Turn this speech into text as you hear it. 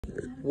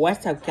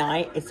What's up,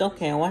 Kelly? It's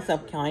okay. What's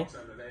up, Kelly?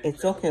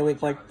 It's okay. We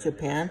go to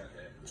Japan.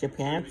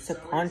 Japan's a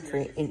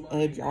country in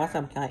Asia. What's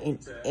up, Kelly? In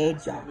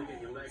Asia.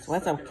 So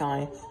what's up,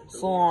 Kelly?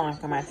 So long,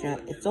 come at you.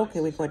 It's okay.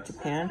 We go to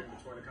Japan.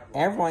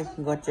 Everyone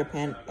can go to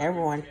Japan.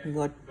 Everyone can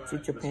go to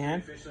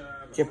Japan.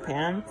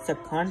 Japan's a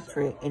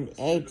country in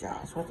Asia.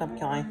 So what's up,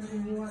 Kelly?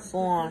 So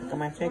long,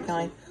 come at you,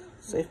 Kelly.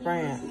 So it's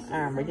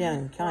Brian. We're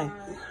dealing, Kelly.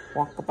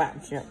 Walk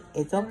about you.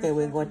 It's okay.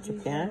 We go to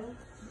Japan.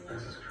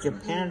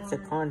 Japan's a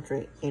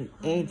country in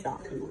Asia.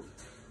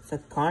 It's a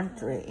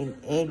country in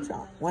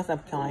Asia. What's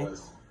up, Kelly?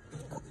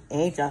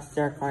 Asia's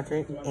their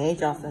country.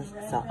 Asia's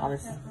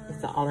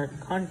the other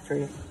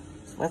country.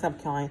 So what's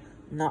up, Kelly?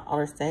 Not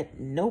other state.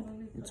 Nope.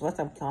 So what's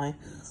up, Kelly?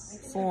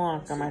 So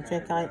long, come at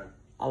you, Kelly.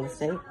 Other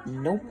state.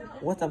 Nope.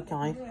 What's up,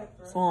 Kelly?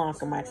 So long,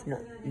 come at you.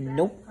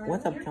 Nope.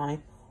 What's up, Kelly?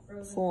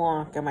 So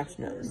long, come at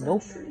you.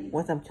 Nope.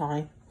 What's up,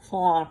 Kelly? So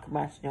long, come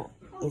at you.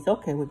 It's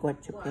okay. We go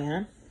to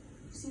Japan.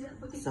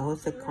 So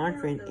it's a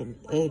country in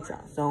Asia.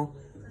 So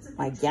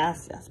my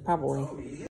guess is probably